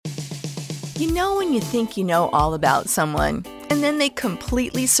You know when you think you know all about someone, and then they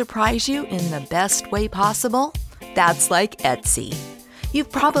completely surprise you in the best way possible? That's like Etsy.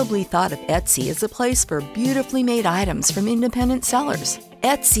 You've probably thought of Etsy as a place for beautifully made items from independent sellers.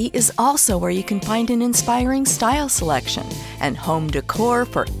 Etsy is also where you can find an inspiring style selection and home decor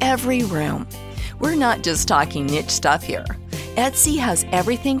for every room. We're not just talking niche stuff here. Etsy has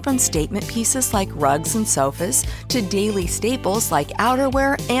everything from statement pieces like rugs and sofas to daily staples like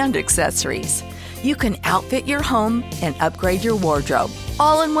outerwear and accessories. You can outfit your home and upgrade your wardrobe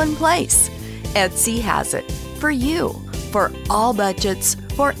all in one place. Etsy has it for you, for all budgets,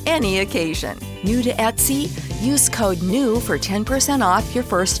 for any occasion. New to Etsy? Use code NEW for 10% off your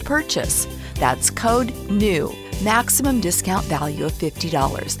first purchase. That's code NEW. Maximum discount value of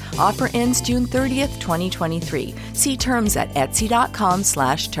 $50. Offer ends June 30th, 2023. See terms at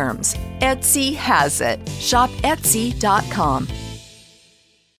etsy.com/terms. Etsy has it. Shop etsy.com.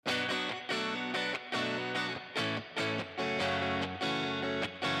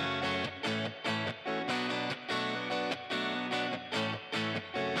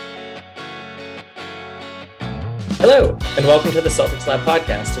 Hello, and welcome to the Celtics Lab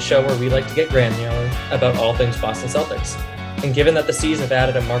podcast, a show where we like to get granular about all things Boston Celtics. And given that the C's have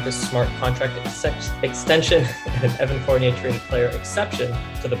added a Marcus Smart contract extension and an Evan Fournier traded player exception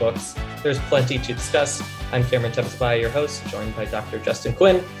to the books, there's plenty to discuss. I'm Cameron Tepesbai, your host, joined by Dr. Justin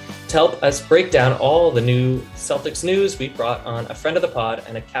Quinn. To help us break down all the new Celtics news, we brought on a friend of the pod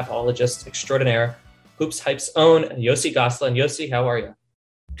and a capologist extraordinaire, Hoops Hype's own Yossi Gosselin. Yossi, how are you?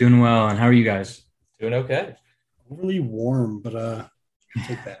 Doing well, and how are you guys? Doing okay. Really warm, but I'll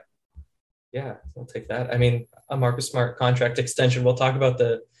take that. Yeah, we'll take that. I mean, a Marcus Smart contract extension. We'll talk about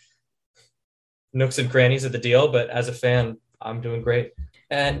the nooks and crannies of the deal, but as a fan, I'm doing great.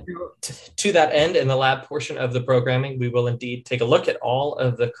 And to that end, in the lab portion of the programming, we will indeed take a look at all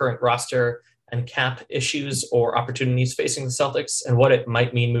of the current roster and cap issues or opportunities facing the Celtics and what it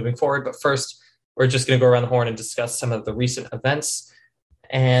might mean moving forward. But first, we're just going to go around the horn and discuss some of the recent events.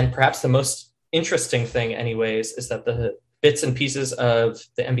 And perhaps the most interesting thing anyways is that the bits and pieces of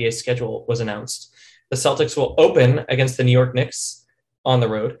the NBA schedule was announced. The Celtics will open against the New York Knicks on the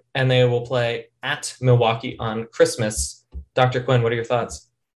road, and they will play at Milwaukee on Christmas. Dr. Quinn, what are your thoughts?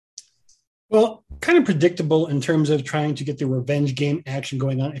 Well, kind of predictable in terms of trying to get the revenge game action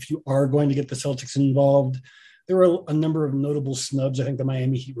going on. If you are going to get the Celtics involved, there were a number of notable snubs. I think the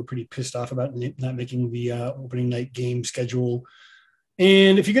Miami Heat were pretty pissed off about not making the opening night game schedule.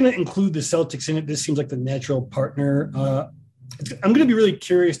 And if you're going to include the Celtics in it, this seems like the natural partner. I'm going to be really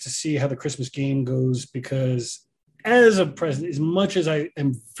curious to see how the Christmas game goes, because as a president, as much as I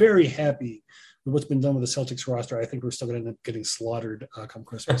am very happy with what's been done with the Celtics roster, I think we're still going to end up getting slaughtered come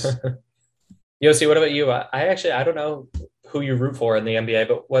Christmas. Yossi, what about you? I don't know who you root for in the NBA,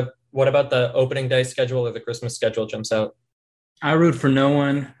 but what about the opening day schedule or the Christmas schedule jumps out? I root for no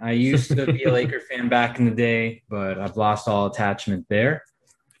one. I used to be a Laker fan back in the day, but I've lost all attachment there.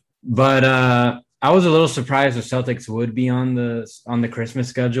 But I was a little surprised the Celtics would be on the Christmas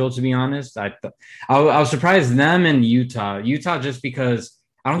schedule, to be honest. I was surprised them and Utah. Utah just because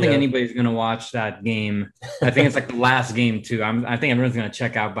I don't think anybody's going to watch that game. I think it's like the last game too. I think everyone's going to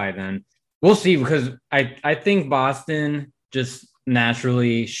check out by then. We'll see, because I think Boston just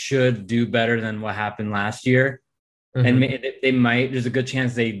naturally should do better than what happened last year. Mm-hmm. And they might. There's a good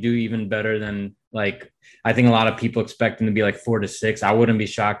chance they do even better than, like, I think a lot of people expect them to be like 4-6. I wouldn't be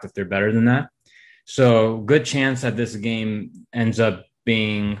shocked if they're better than that. So good chance that this game ends up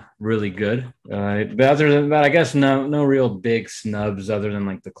being really good. But other than that, I guess no real big snubs other than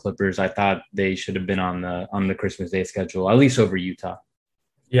like the Clippers. I thought they should have been on the Christmas Day schedule, at least over Utah.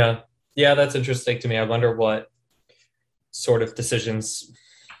 Yeah, that's interesting to me. I wonder what sort of decisions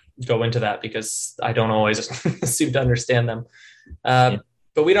go into that, because I don't always seem to understand them.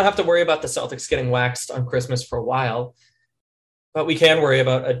 But we don't have to worry about the Celtics getting waxed on Christmas for a while. But we can worry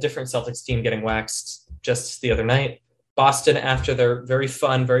about a different Celtics team getting waxed just the other night. Boston, after their very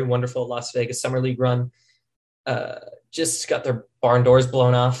fun, very wonderful Las Vegas Summer League run, just got their barn doors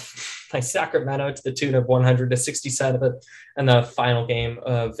blown off by Sacramento to the tune of 167 in the final game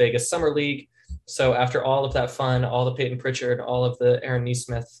of Vegas Summer League. So after all of that fun, all the Peyton Pritchard, all of the Aaron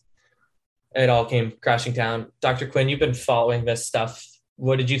Nesmith, it all came crashing down. Dr. Quinn, you've been following this stuff.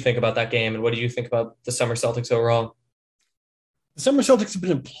 What did you think about that game, and what did you think about the Summer Celtics overall? The Summer Celtics have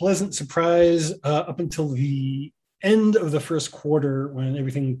been a pleasant surprise up until the end of the first quarter, when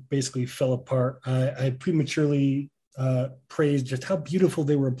everything basically fell apart. I prematurely praised just how beautiful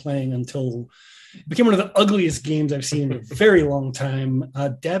they were playing until it became one of the ugliest games I've seen in a very long time.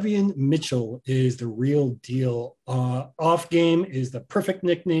 Davion Mitchell is the real deal. Off game is the perfect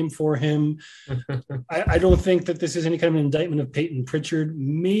nickname for him. I don't think that this is any kind of an indictment of Peyton Pritchard.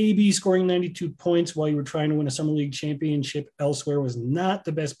 Maybe scoring 92 points while you were trying to win a Summer League championship elsewhere was not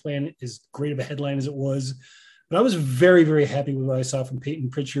the best plan, as great of a headline as it was. But I was very, very happy with what I saw from Peyton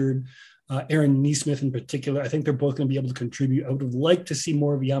Pritchard. Aaron Neesmith in particular. I think they're both going to be able to contribute. I would have liked to see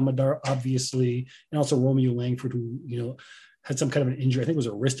more of Jan Madar, obviously, and also Romeo Langford, who, had some kind of an injury. I think it was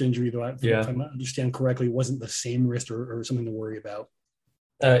a wrist injury, though. If I understand correctly, it wasn't the same wrist or something to worry about.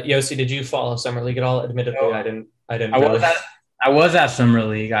 Yossi, did you follow Summer League at all? Admittedly, no. I didn't. I was at Summer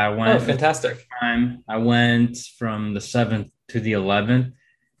League. I went. Oh, fantastic! I went from the 7th to the 11th.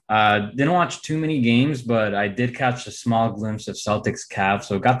 Didn't watch too many games, but I did catch a small glimpse of Celtics Cavs.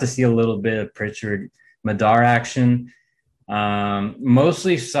 So got to see a little bit of Pritchard Madar action.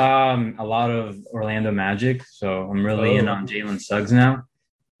 Mostly saw a lot of Orlando Magic. So I'm really in on Jalen Suggs now.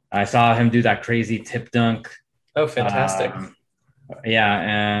 I saw him do that crazy tip dunk. Oh, fantastic.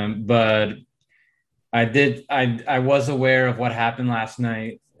 But I was aware of what happened last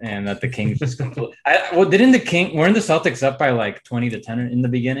night. And that the Kings just completely. Weren't the Celtics up by like 20-10 in the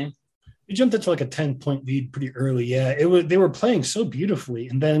beginning? They jumped into like a 10-point lead pretty early. Yeah, they were playing so beautifully,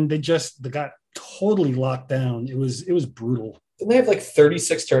 and then they got totally locked down. It was brutal. Didn't they have like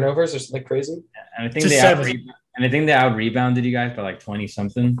 36 turnovers or something crazy? And I think they out rebounded you guys by like 20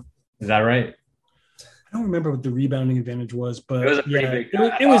 something. Is that right? I don't remember what the rebounding advantage was, but it was a pretty big.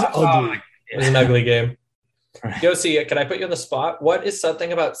 It was ugly. It was an ugly game. Yossi, can I put you on the spot? What is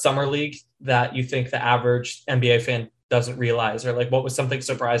something about Summer League that you think the average NBA fan doesn't realize? Or like what was something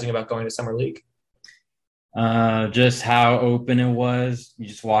surprising about going to Summer League? Just how open it was. You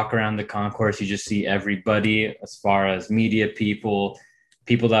just walk around the concourse, you just see everybody as far as media people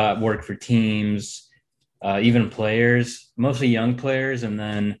that work for teams, even players, mostly young players. And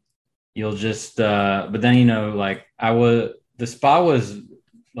then you'll just, but then, the spot was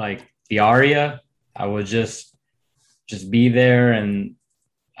like the Aria. I would just be there, and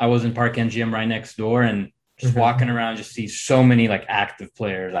I was in Park MGM right next door, and just walking around, just see so many like active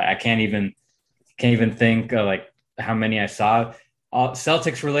players. I can't even think like how many I saw.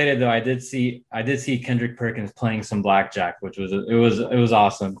 Celtics related though, I did see Kendrick Perkins playing some blackjack, which was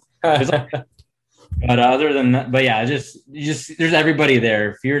awesome. But other than that, but yeah, just there's everybody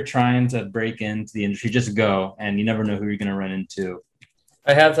there. If you're trying to break into the industry, just go, and you never know who you're going to run into.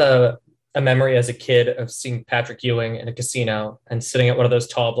 I have a memory as a kid of seeing Patrick Ewing in a casino and sitting at one of those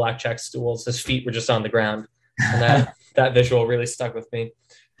tall blackjack stools. His feet were just on the ground. And that visual really stuck with me.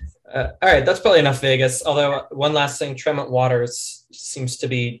 All right, that's probably enough Vegas. Although one last thing, Tremont Waters seems to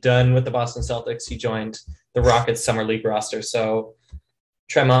be done with the Boston Celtics. He joined the Rockets Summer League roster. So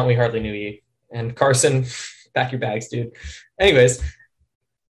Tremont, we hardly knew you. And Carson, pack your bags, dude. Anyways,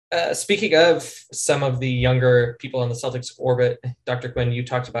 speaking of some of the younger people in the Celtics orbit, Dr. Quinn, you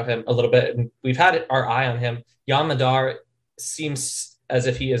talked about him a little bit, and we've had our eye on him. Jan Madar seems as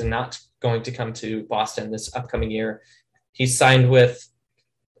if he is not going to come to Boston this upcoming year. He's signed with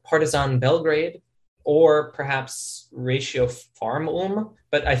Partizan Belgrade or perhaps Ratio Farm,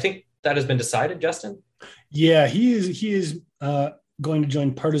 but I think that has been decided, Justin. Yeah, he is going to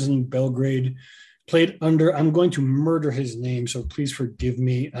join Partizan Belgrade. Played under, I'm going to murder his name, so please forgive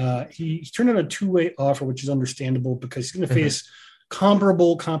me. He turned out a two-way offer, which is understandable because he's going to face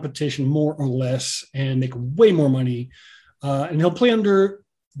comparable competition, more or less, and make way more money. And he'll play under,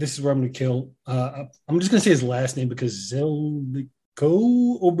 this is where I'm going to kill. I'm just going to say his last name because Zeljko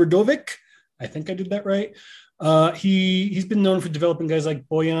Obradovic. I think I did that right. He's been known for developing guys like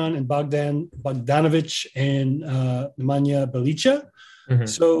Bojan and Bogdanovic and Nemanja Bjelica.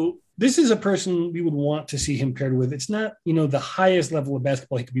 So this is a person we would want to see him paired with. It's not, the highest level of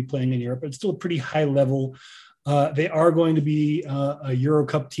basketball he could be playing in Europe, but it's still a pretty high level. They are going to be a Euro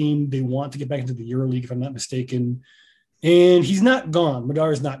Cup team. They want to get back into the Euro League, if I'm not mistaken. And he's not gone.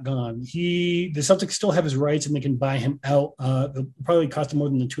 Madar is not gone. The Celtics still have his rights, and they can buy him out. It'll probably cost him more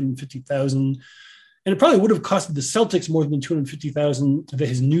than the $250,000. And it probably would have costed the Celtics more than the $250,000 that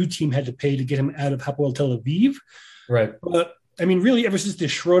his new team had to pay to get him out of Hapoel Tel Aviv. Right. But I mean, really, ever since the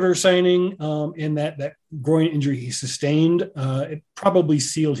Schroeder signing and that groin injury he sustained, it probably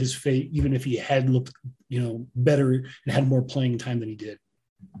sealed his fate, even if he had looked, better and had more playing time than he did.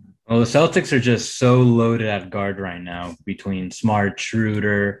 Well, the Celtics are just so loaded at guard right now between Smart,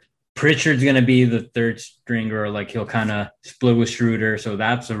 Schroeder. Pritchard's going to be the third stringer, like he'll kind of split with Schroeder. So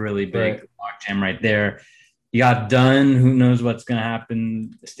that's a really big logjam right there. You got Dunn, who knows what's going to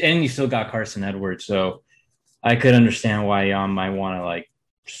happen. And you still got Carson Edwards. So I could understand why Jan might want to like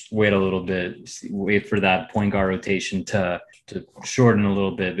just wait a little bit, wait for that point guard rotation to shorten a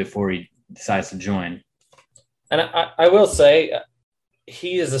little bit before he decides to join. And I will say,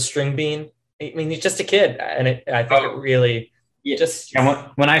 he is a string bean. I mean, he's just a kid, and I think it really just. And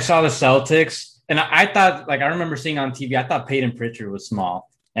when I saw the Celtics, and I thought, like, I remember seeing on TV, I thought Peyton Pritchard was small,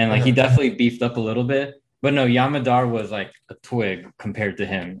 and like he definitely beefed up a little bit. But no, Yam Madar was like a twig compared to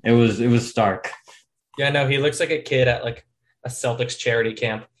him. It was stark. Yeah, no, he looks like a kid at like a Celtics charity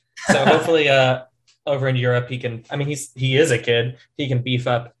camp. So hopefully, over in Europe, he can. I mean, he is a kid. He can beef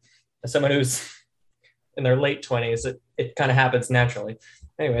up. As someone who's in their late 20s, it kind of happens naturally.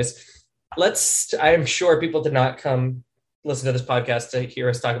 Anyways, I'm sure people did not come listen to this podcast to hear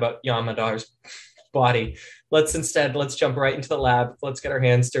us talk about Yam Madar's body. Let's jump right into the lab. Let's get our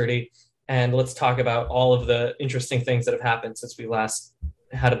hands dirty, and let's talk about all of the interesting things that have happened since we last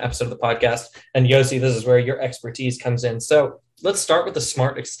had an episode of the podcast. And Yossi, this is where your expertise comes in. So let's start with the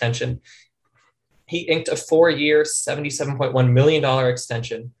Smart extension. He inked a 4-year, $77.1 million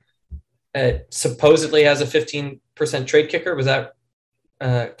extension. It supposedly has a 15% trade kicker. Was that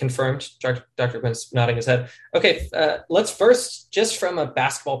confirmed? Dr. Ben's nodding his head. Okay, let's first, just from a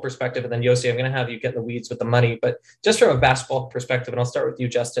basketball perspective, and then Yossi, I'm going to have you get in the weeds with the money, but just from a basketball perspective, and I'll start with you,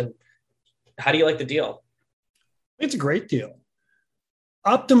 Justin. How do you like the deal? It's a great deal.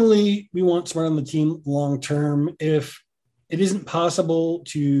 Optimally, we want Smart on the team long-term. If it isn't possible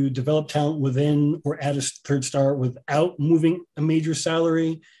to develop talent within or add a third star without moving a major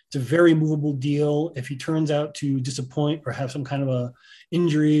salary, it's a very movable deal. If he turns out to disappoint or have some kind of a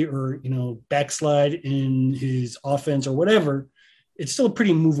injury or, backslide in his offense or whatever, it's still a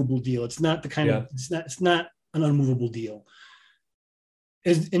pretty movable deal. It's not the kind of, it's not an unmovable deal.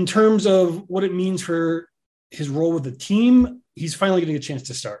 In terms of what it means for his role with the team, he's finally getting a chance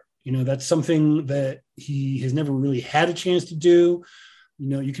to start. That's something that he has never really had a chance to do.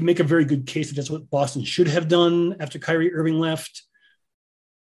 You can make a very good case that that's what Boston should have done after Kyrie Irving left.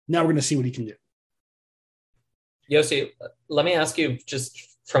 Now we're going to see what he can do. Yossi, let me ask you,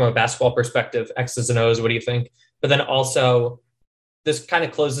 just from a basketball perspective, X's and O's, what do you think? But then also, this kind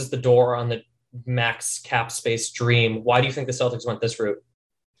of closes the door on the max cap space dream. Why do you think the Celtics went this route?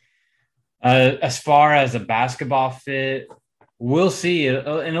 As far as a basketball fit, we'll see. And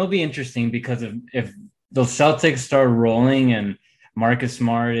it'll be interesting because if the Celtics start rolling and Marcus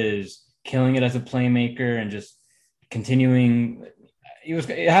Smart is killing it as a playmaker and just continuing,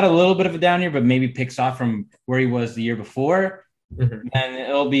 it had a little bit of a down year, but maybe picks off from where he was the year before. Mm-hmm. And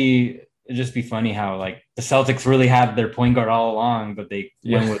it'll just be funny how like the Celtics really had their point guard all along, but they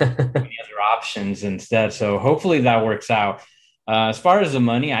went with many other options instead. So hopefully that works out. As far as the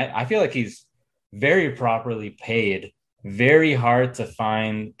money, I feel like he's very properly paid. Very hard to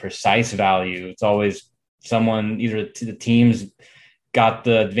find precise value. It's always someone, either the teams got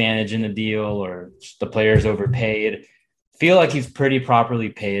the advantage in the deal or the players overpaid. Feel like he's pretty properly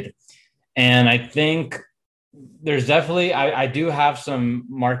paid. And I think there's definitely, I do have some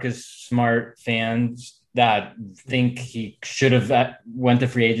Marcus Smart fans that think he should have went to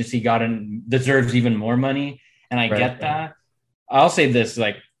free agency, deserves even more money. And I get that. I'll say this,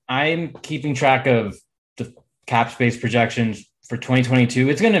 like, I'm keeping track of the cap space projections for 2022.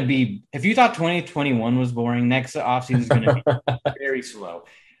 It's going to be, if you thought 2021 was boring, next offseason is going to be very slow.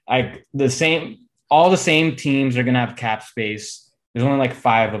 Like all the same teams are going to have cap space. There's only like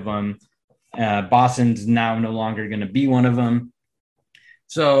 5 of them. Boston's now no longer going to be one of them.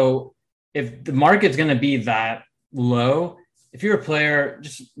 So if the market's going to be that low, if you're a player,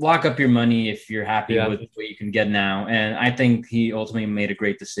 just lock up your money if you're happy with what you can get now. And I think he ultimately made a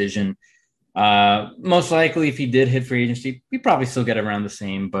great decision. Most likely, if he did hit free agency, he'd probably still get around the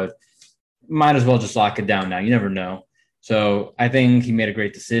same, but might as well just lock it down now. You never know. So I think he made a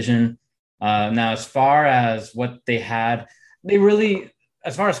great decision. Now, as far as what they had,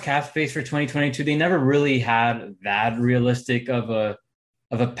 as far as cap space for 2022, they never really had that realistic of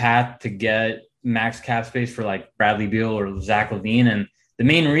a path to get max cap space for like Bradley Beal or Zach LaVine. And the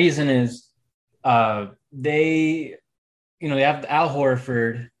main reason is they have Al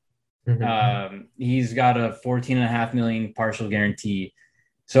Horford. Mm-hmm. He's got a $14.5 million partial guarantee.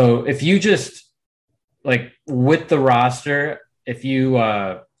 So if you just like with the roster, if you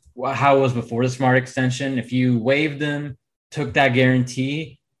how it was before the Smart extension, if you waived them, took that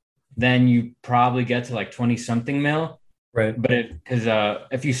guarantee, then you probably get to like 20 something mil. Right. But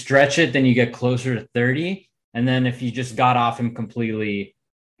if you stretch it, then you get closer to 30. And then if you just got off him completely,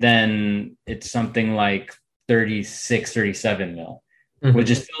 then it's something like 36, 37 mil, which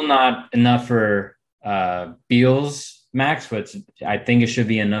is still not enough for Beal's max, but I think it should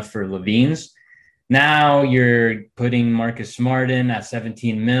be enough for LaVine's. Now you're putting Marcus Smart in at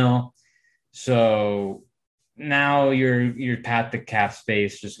 17 mil. So now your path to cap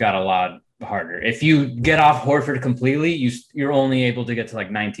space just got a lot harder. If you get off Horford completely, you're only able to get to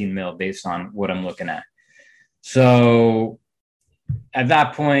like 19 mil based on what I'm looking at. So at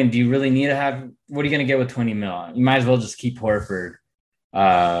that point, do you really need to have, what are you going to get with 20 mil? You might as well just keep Horford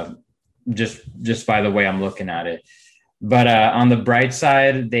just by the way I'm looking at it. But on the bright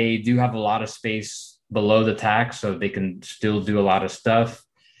side, they do have a lot of space below the tax, so they can still do a lot of stuff.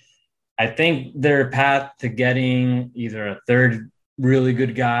 I think their path to getting either a third really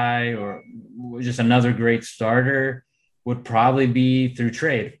good guy or just another great starter would probably be through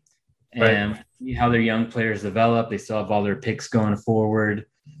trade. Right. And see how their young players develop. They still have all their picks going forward.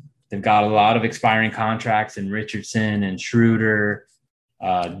 They've got a lot of expiring contracts in Richardson and Schroeder,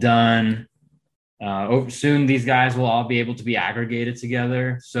 Dunn. Soon these guys will all be able to be aggregated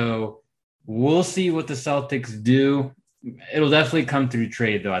together. So we'll see what the Celtics do. It'll definitely come through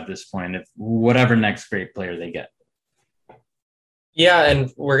trade, though, at this point, if whatever next great player they get. Yeah, and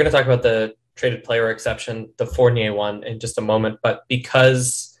we're going to talk about the traded player exception, the Fournier one, in just a moment. But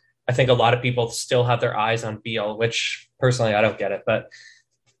because I think a lot of people still have their eyes on Beal, which personally I don't get it. But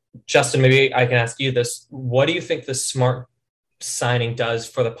Justin, maybe I can ask you this. What do you think the Smart signing does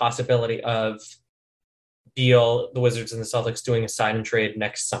for the possibility of Beal, the Wizards, and the Celtics doing a sign and trade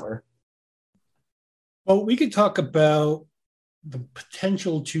next summer? Well, we could talk about the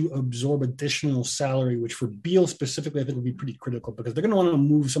potential to absorb additional salary, which for Beal specifically, I think would be pretty critical because they're going to want to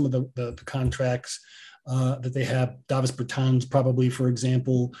move some of the contracts that they have. Davis Bertans, probably, for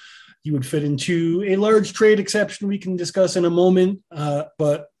example, he would fit into a large trade exception we can discuss in a moment.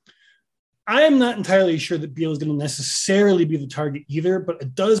 But I am not entirely sure that Beal is going to necessarily be the target either, but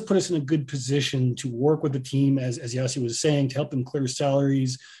it does put us in a good position to work with the team, as Yossi was saying, to help them clear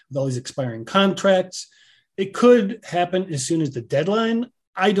salaries with all these expiring contracts. It could happen as soon as the deadline.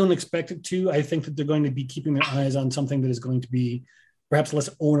 I don't expect it to. I think that they're going to be keeping their eyes on something that is going to be perhaps less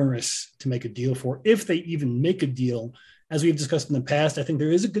onerous to make a deal for, if they even make a deal. As we've discussed in the past, I think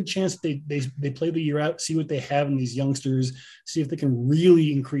there is a good chance they play the year out, see what they have in these youngsters, see if they can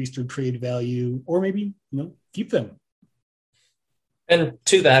really increase their trade value, or maybe, keep them. And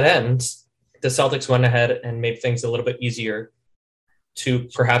to that end, the Celtics went ahead and made things a little bit easier to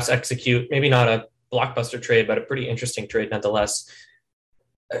perhaps execute, maybe not a blockbuster trade, but a pretty interesting trade nonetheless.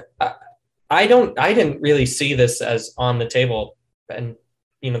 I didn't really see this as on the table. And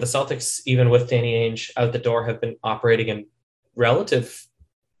the Celtics, even with Danny Ainge out the door, have been operating in relative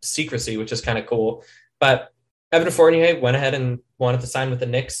secrecy, which is kind of cool. But Evan Fournier went ahead and wanted to sign with the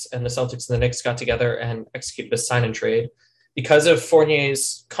Knicks, and the Celtics and the Knicks got together and executed a sign and trade. Because of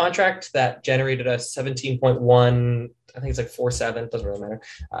Fournier's contract that generated a 17.1, I think it's like 4.7, doesn't really matter,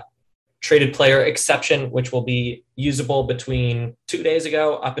 traded player exception, which will be usable between 2 days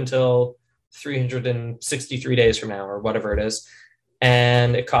ago up until 363 days from now, or whatever it is.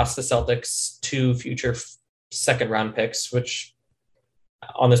 And it cost the Celtics 2 future second round picks, which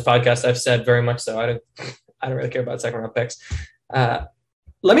on this podcast I've said very much so. I don't really care about second round picks. Let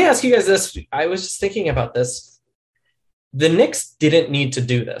me ask you guys this. I was just thinking about this. The Knicks didn't need to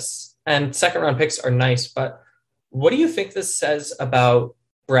do this, and second round picks are nice, but what do you think this says about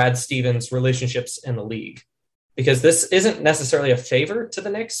Brad Stevens' relationships in the league? Because this isn't necessarily a favor to the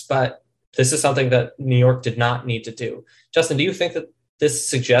Knicks, but this is something that New York did not need to do. Justin, do you think that this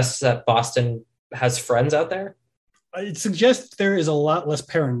suggests that Boston has friends out there? It suggests there is a lot less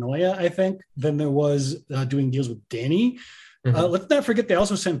paranoia, I think, than there was doing deals with Danny. Mm-hmm. Let's not forget they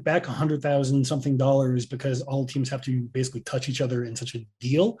also sent back $100,000 something because all teams have to basically touch each other in such a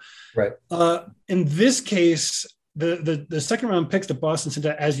deal. Right. In this case, the second round picks that Boston sent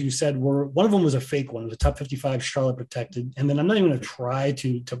out, as you said, one of them was a fake one. It was a top 55 Charlotte protected. And then I'm not even going to try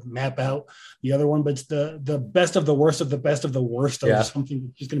to map out the other one, but it's the best of the worst of the best of the worst of something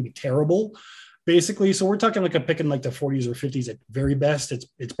that's just going to be terrible, basically. So we're talking like a pick in like the 40s or 50s at very best.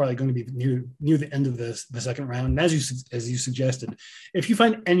 It's probably going to be near the end of the second round. And as you suggested, if you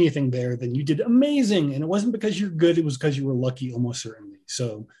find anything there, then you did amazing. And it wasn't because you're good. It was because you were lucky, almost certainly.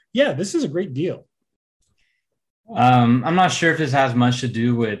 So yeah, this is a great deal. I'm not sure if this has much to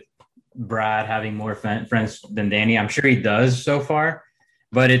do with Brad having more friends than Danny. I'm sure he does so far,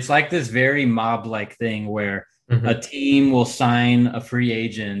 but it's like this very mob-like thing where a team will sign a free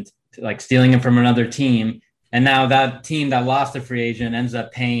agent, like stealing him from another team. And now that team that lost the free agent ends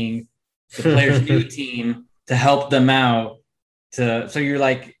up paying the player's new team to help them out. So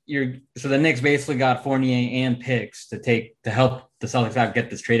the Knicks basically got Fournier and picks to help the Celtics out get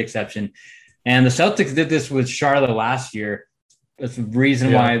this trade exception. And the Celtics did this with Charlotte last year. That's the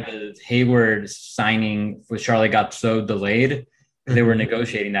reason why the Hayward signing with Charlotte got so delayed. They were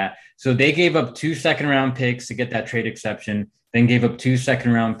negotiating that. So they gave up 2 second-round picks to get that trade exception, then gave up 2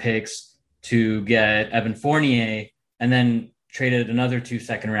 second-round picks to get Evan Fournier, and then traded another 2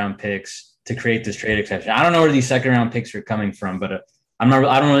 second-round picks to create this trade exception. I don't know where these second-round picks are coming from, but I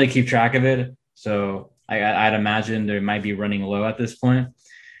don't really keep track of it. So I'd imagine they might be running low at this point.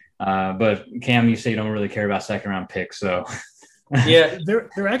 But Cam, you say you don't really care about second-round picks, so... Yeah,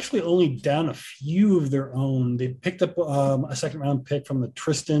 they're actually only down a few of their own. They picked up a second round pick from the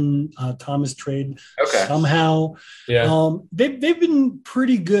Tristan Thomas trade somehow. Yeah, they've been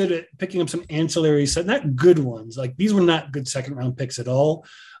pretty good at picking up some ancillaries, not good ones. Like these were not good second round picks at all.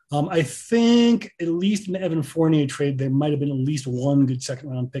 I think at least in the Evan Fournier trade, there might have been at least one good second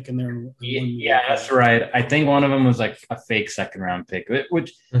round pick in there. Yeah, that's right. I think one of them was like a fake second round pick,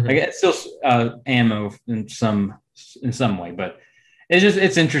 which I guess still ammo in some way, but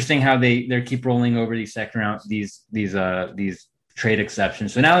it's interesting how they keep rolling over these second round these trade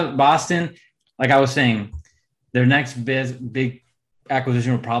exceptions. So now Boston, like I was saying, their next big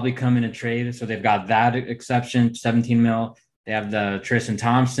acquisition will probably come in a trade. So they've got that exception, 17 mil. They have the Tristan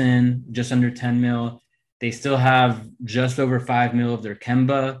Thompson, just under 10 mil. They still have just over 5 mil of their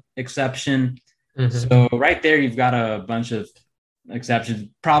Kemba exception. So right there, you've got a bunch of exceptions.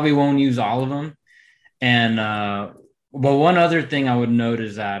 Probably won't use all of them. And but one other thing I would note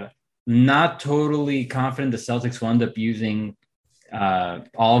is that I'm not totally confident the Celtics will end up using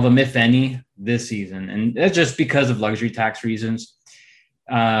all of them, if any, this season. And that's just because of luxury tax reasons.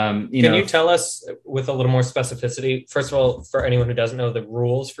 Can you tell us with a little more specificity, first of all, for anyone who doesn't know, the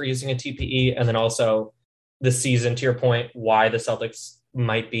rules for using a TPE, and then also this season, to your point, why the Celtics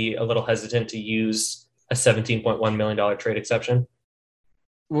might be a little hesitant to use a $17.1 million trade exception?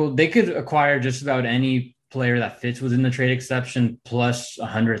 Well, they could acquire just about any player that fits within the trade exception plus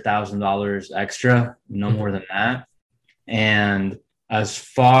 $100,000 extra, no more than that. And as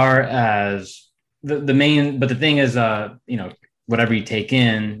far as the main, but the thing is, whatever you take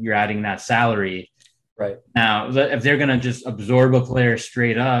in, you're adding that salary. Right. Now, if they're going to just absorb a player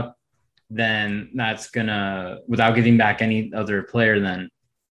straight up, then that's going to, without giving back any other player, then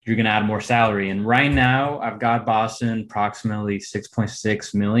you're going to add more salary. And right now I've got Boston approximately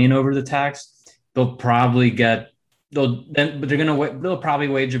 6.6 million over the tax. They'll probably they'll probably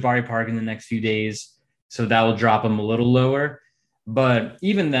waive Jabari Park in the next few days. So that will drop them a little lower. But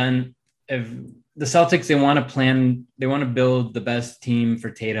even then, if the Celtics, they want to build the best team for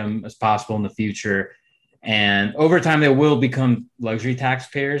Tatum as possible in the future. And over time, they will become luxury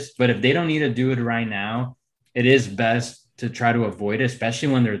taxpayers. But if they don't need to do it right now, it is best to try to avoid it, especially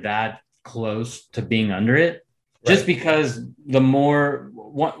when they're that close to being under it. Right. Just because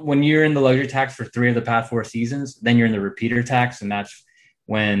when you're in the luxury tax for 3 of the past 4 seasons, then you're in the repeater tax. And that's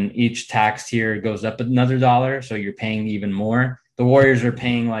when each tax tier goes up another $1. So you're paying even more. The Warriors are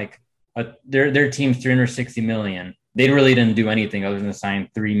paying their team's $360 million. They really didn't do anything other than sign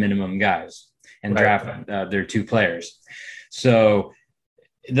 3 minimum guys and draft their 2 players. So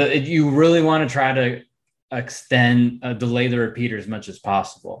you really want to try to delay the repeater as much as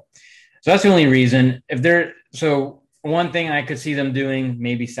possible. So that's the only reason. So one thing I could see them doing,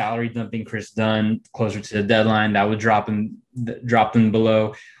 maybe salary dumping Chris Dunn closer to the deadline, that would drop them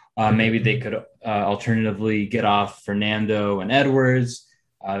below. Maybe they could alternatively get off Fernando and Edwards.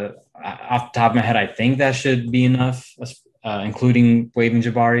 Off the top of my head, I think that should be enough, including waiving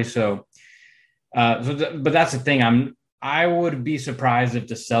Jabari. But that's the thing. I would be surprised if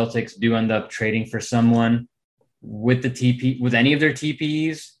the Celtics do end up trading for someone with any of their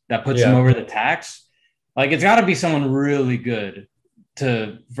TPEs that puts them over the tax. Like, it's got to be someone really good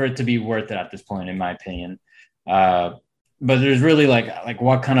for it to be worth it at this point, in my opinion. But there's really like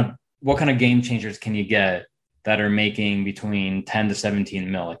what kind of game changers can you get that are making between 10 to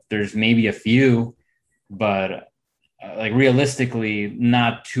 17 mil? Like, there's maybe a few, but realistically,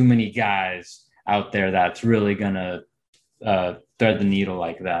 not too many guys out there that's really gonna thread the needle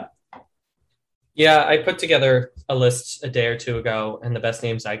like that. Yeah, I put together a list a day or two ago, and the best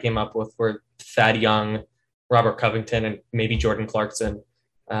names I came up with were Thad Young, Robert Covington, and maybe Jordan Clarkson.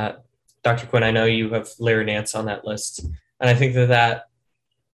 Dr. Quinn, I know you have Larry Nance on that list, and I think that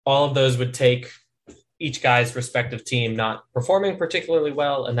all of those would take each guy's respective team not performing particularly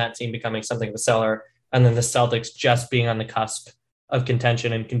well and that team becoming something of a seller, and then the Celtics just being on the cusp of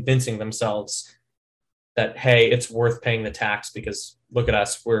contention and convincing themselves that, hey, it's worth paying the tax because look at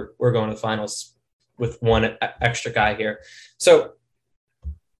us, we're going to the finals with one extra guy here. So,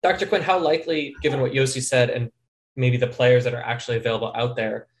 Dr. Quinn, how likely, given what Yossi said and maybe the players that are actually available out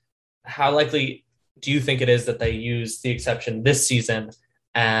there, how likely do you think it is that they use the exception this season?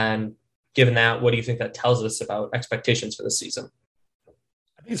 And given that, what do you think that tells us about expectations for this season?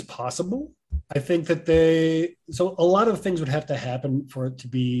 I think it's possible. I think that so a lot of things would have to happen for it to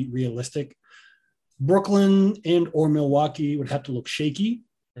be realistic. Brooklyn and or Milwaukee would have to look shaky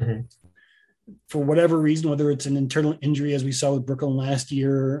for whatever reason, whether it's an internal injury, as we saw with Brooklyn last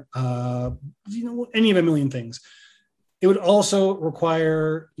year, any of a million things. It would also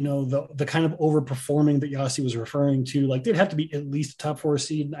require, the kind of overperforming that Yossi was referring to. Like, they'd have to be at least a top 4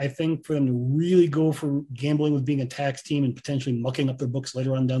 seed, I think, for them to really go for gambling with being a tax team and potentially mucking up their books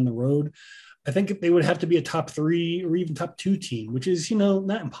later on down the road. I think they would have to be a top 3 or even top 2 team, which is,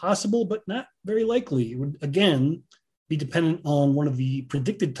 not impossible, but not very likely. It would, again, be dependent on one of the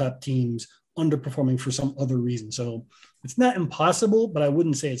predicted top teams underperforming for some other reason. So it's not impossible, but I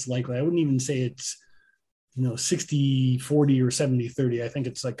wouldn't say it's likely. I wouldn't even say it's 60-40 or 70-30. I think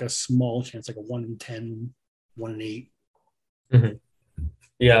it's like a small chance, like a 1 in 10, 1 in 8.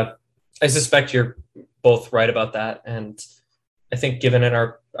 Yeah, I suspect you're both right about that. And I think given in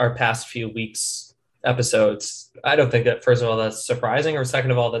our past few weeks episodes, I don't think that, first of all, that's surprising, or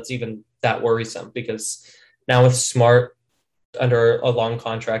second of all, that's even that worrisome, because now with Smart under a long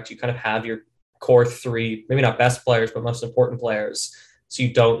contract, you kind of have your core 3, maybe not best players, but most important players. So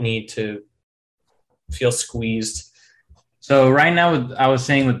you don't need to feel squeezed. So right now, I was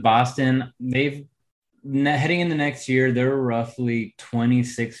saying with Boston, they've heading into next year, they're roughly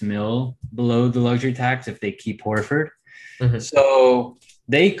 26 mil below the luxury tax if they keep Horford. So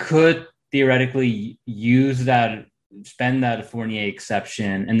they could theoretically spend that Fournier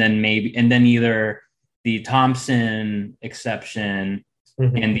exception, and then either the Thompson exception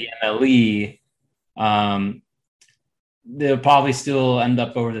and the MLE. They'll probably still end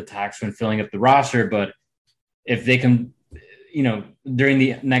up over the tax when filling up the roster, but if they can, during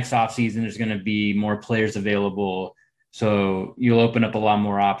the next offseason, there's going to be more players available. So you'll open up a lot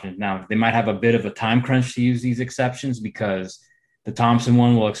more options. Now, they might have a bit of a time crunch to use these exceptions, because the Thompson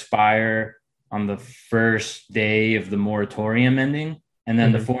one will expire on the first day of the moratorium ending. And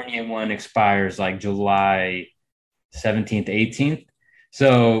then the Fournier one expires like July 17th, 18th.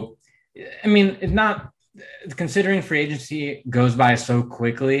 So, I mean, it's not, considering free agency goes by so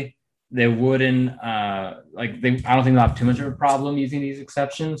quickly, they wouldn't I don't think they'll have too much of a problem using these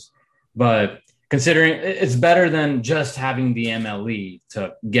exceptions, but considering it's better than just having the MLE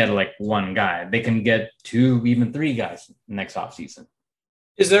to get like one guy, they can get 2, even 3 guys next offseason.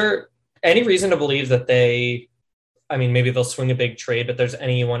 Is there any reason to believe that maybe they'll swing a big trade, but there's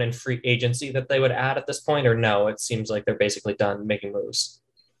anyone in free agency that they would add at this point, or no, it seems like they're basically done making moves?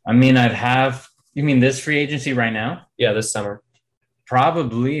 I mean, you mean this free agency right now? Yeah, this summer.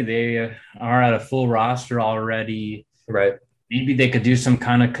 Probably. They are at a full roster already. Right. Maybe they could do some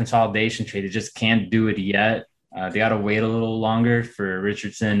kind of consolidation trade. They just can't do it yet. They got to wait a little longer for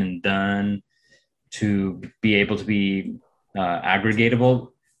Richardson and Dunn to be able to be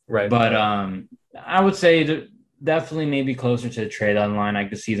aggregatable. Right. But I would say that definitely maybe closer to the trade deadline, I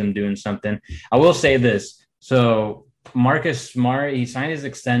could see them doing something. I will say this. So Marcus Smart, he signed his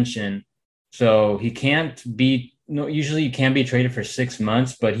extension. So he usually you can't be traded for 6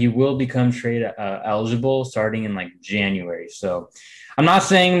 months, but he will become trade eligible starting in like January. So I'm not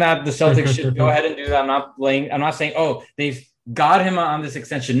saying that the Celtics should go ahead and do that. I'm not saying, they've got him on this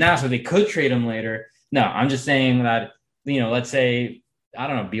extension now, so they could trade him later. No, I'm just saying that, let's say, I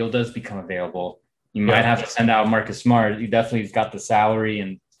don't know, Beal does become available. You might have to send out Marcus Smart. He definitely has got the salary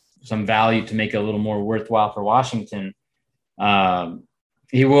and some value to make it a little more worthwhile for Washington.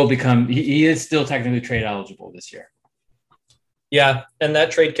 He is still technically trade eligible this year. Yeah, and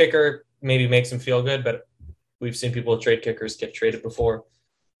that trade kicker maybe makes him feel good, but we've seen people with trade kickers get traded before.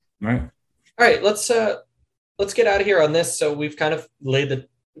 Right. All right, let's get out of here on this. So we've kind of laid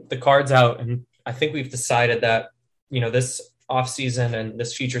the cards out, and I think we've decided that, this offseason and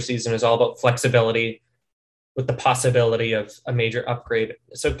this future season is all about flexibility with the possibility of a major upgrade.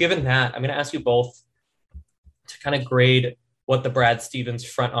 So given that, I'm going to ask you both to kind of grade what the Brad Stevens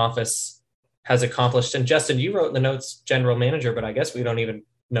front office has accomplished. And Justin, you wrote in the notes general manager, but I guess we don't even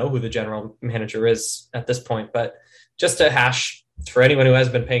know who the general manager is at this point. But just to hash for anyone who has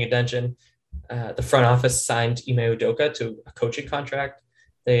been paying attention, the front office signed Ime Udoka to a coaching contract.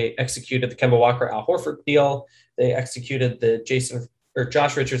 They executed the Kemba Walker, Al Horford deal. They executed the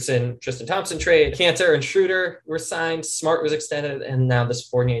Josh Richardson, Tristan Thompson trade. Cantor and Schroeder were signed. Smart was extended, and now this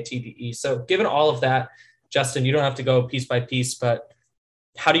Fournier TBE. So given all of that, Justin, you don't have to go piece by piece, but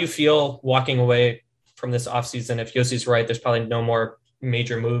how do you feel walking away from this offseason? If Yossi's right, there's probably no more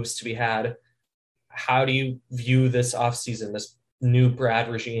major moves to be had. How do you view this offseason, this new Brad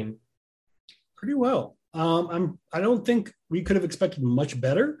regime? Pretty well. I don't think we could have expected much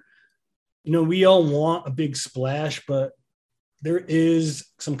better. We all want a big splash, but there is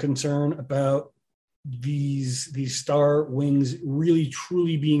some concern about these star wings really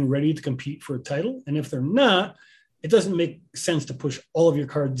truly being ready to compete for a title. And if they're not, it doesn't make sense to push all of your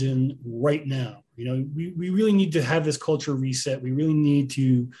cards in right now. We really need to have this culture reset. We really need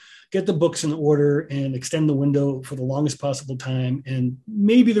to get the books in order and extend the window for the longest possible time. And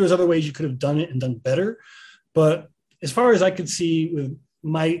maybe there was other ways you could have done it and done better. But as far as I could see with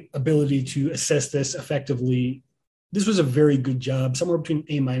my ability to assess this effectively, this was a very good job, somewhere between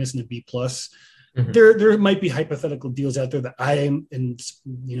A- and a B+. Mm-hmm. There might be hypothetical deals out there that I am, and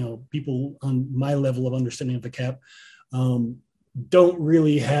people on my level of understanding of the cap don't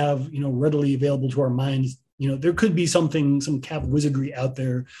really have readily available to our minds. There could be some cap wizardry out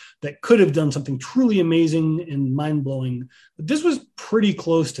there that could have done something truly amazing and mind-blowing, but this was pretty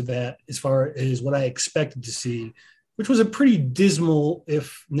close to that as far as what I expected to see, which was a pretty dismal,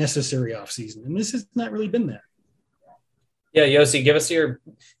 if necessary, offseason. And this has not really been that. Yeah, Yossi, give us your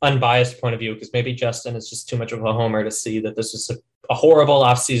unbiased point of view, because maybe Justin is just too much of a homer to see that this is a horrible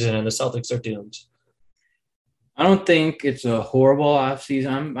offseason and the Celtics are doomed. I don't think it's a horrible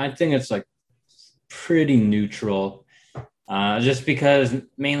offseason. I think it's like pretty neutral, just because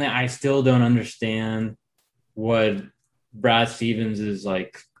mainly I still don't understand what Brad Stevens'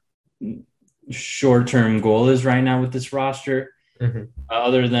 like short-term goal is right now with this roster. Mm-hmm.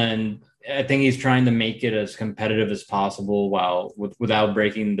 Other than I think he's trying to make it as competitive as possible without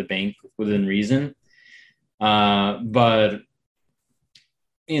breaking the bank within reason. But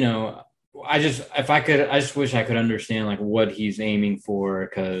I just wish I could understand like what he's aiming for,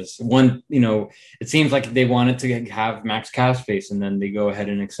 because it seems like they wanted to have max cap space and then they go ahead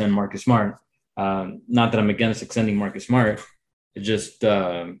and extend Marcus Smart. Not that I'm against extending Marcus Smart. It just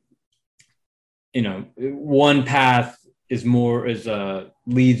one path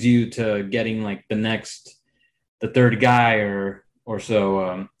leads you to getting like the third guy or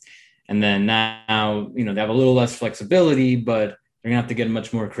so. And then now, they have a little less flexibility, but they're gonna have to get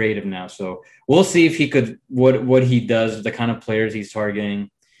much more creative now. So we'll see if he could, what he does, the kind of players he's targeting.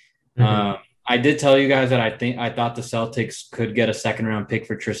 Mm-hmm. I did tell you guys that I thought the Celtics could get a second round pick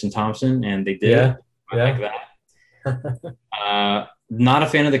for Tristan Thompson, and they did. Yeah. I like that. Not a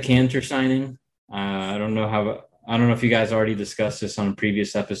fan of the Cantor signing. I don't know if you guys already discussed this on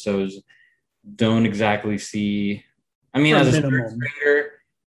previous episodes. Don't exactly see. I mean, as a stringer,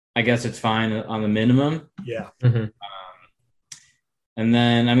 I guess it's fine on the minimum. Yeah. Mm-hmm. And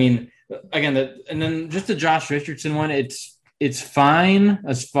then, I mean, again, and then just the Josh Richardson one, it's fine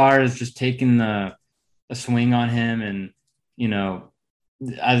as far as just taking a swing on him, and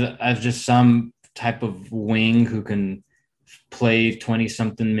as just some type of wing who can play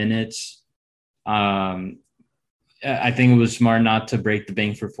 20-something minutes. I think it was smart not to break the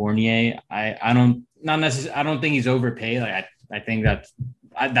bank for Fournier. I don't think he's overpaid. Like I think that's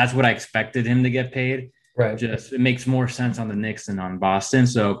what I expected him to get paid. Right. Just it makes more sense on the Knicks than on Boston.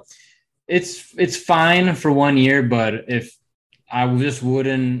 So it's fine for 1 year, but if I just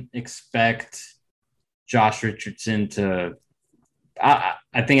wouldn't expect Josh Richardson to.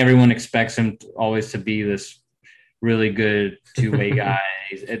 I think everyone expects him always to be this really good two-way guy.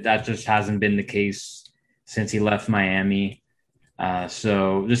 That just hasn't been the case since he left Miami.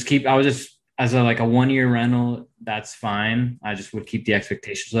 So I was just as a 1 year rental, that's fine. I just would keep the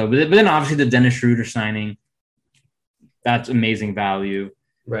expectations low. But then obviously the Dennis Schroeder signing, that's amazing value.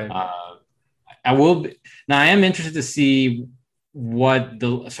 Right. I am interested to see what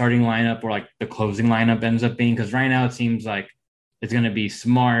the starting lineup or the closing lineup ends up being, because right now it seems like it's going to be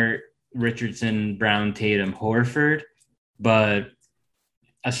Smart, Richardson, Brown, Tatum, Horford. But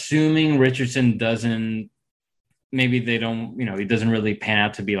assuming Richardson he doesn't really pan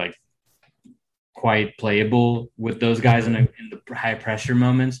out to be quite playable with those guys in the high pressure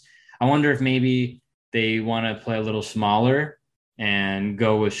moments. I wonder if maybe they want to play a little smaller and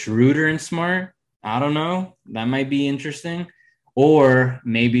go with Schroeder and Smart. I don't know. That might be interesting. Or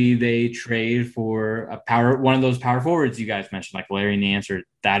maybe they trade for one of those power forwards you guys mentioned, like Larry Nance or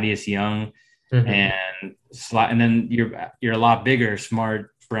Thaddeus Young, and then you're a lot bigger,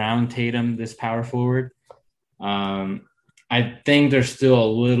 Smart, Brown, Tatum, this power forward. I think there's still a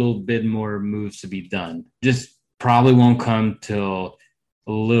little bit more moves to be done. Just probably won't come till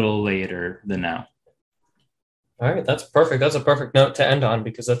a little later than now. All right, that's perfect. That's a perfect note to end on,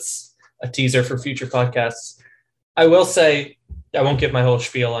 because that's a teaser for future podcasts. I will say, I won't give my whole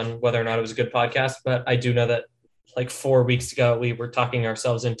spiel on whether or not it was a good podcast, but I do know that 4 weeks ago, we were talking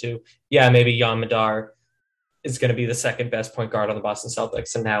ourselves into, maybe Jan Madar is going to be the second best point guard on the Boston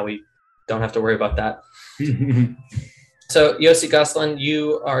Celtics. And now we don't have to worry about that. So Yossi Gosselin,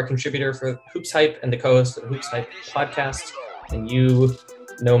 you are a contributor for Hoops Hype and the co-host of the Hoops Hype podcast, and you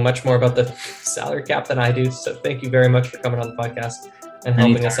know much more about the salary cap than I do. So thank you very much for coming on the podcast and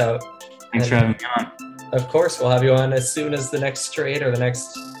helping us out. Thanks for having me on. Of course, we'll have you on as soon as the next trade or the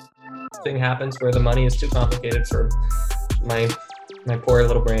next thing happens where the money is too complicated for my poor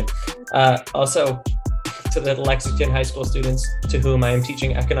little brain. Also, to the Lexington High School students to whom I am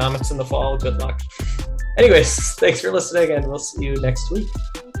teaching economics in the fall, good luck. Anyways, thanks for listening, and we'll see you next week.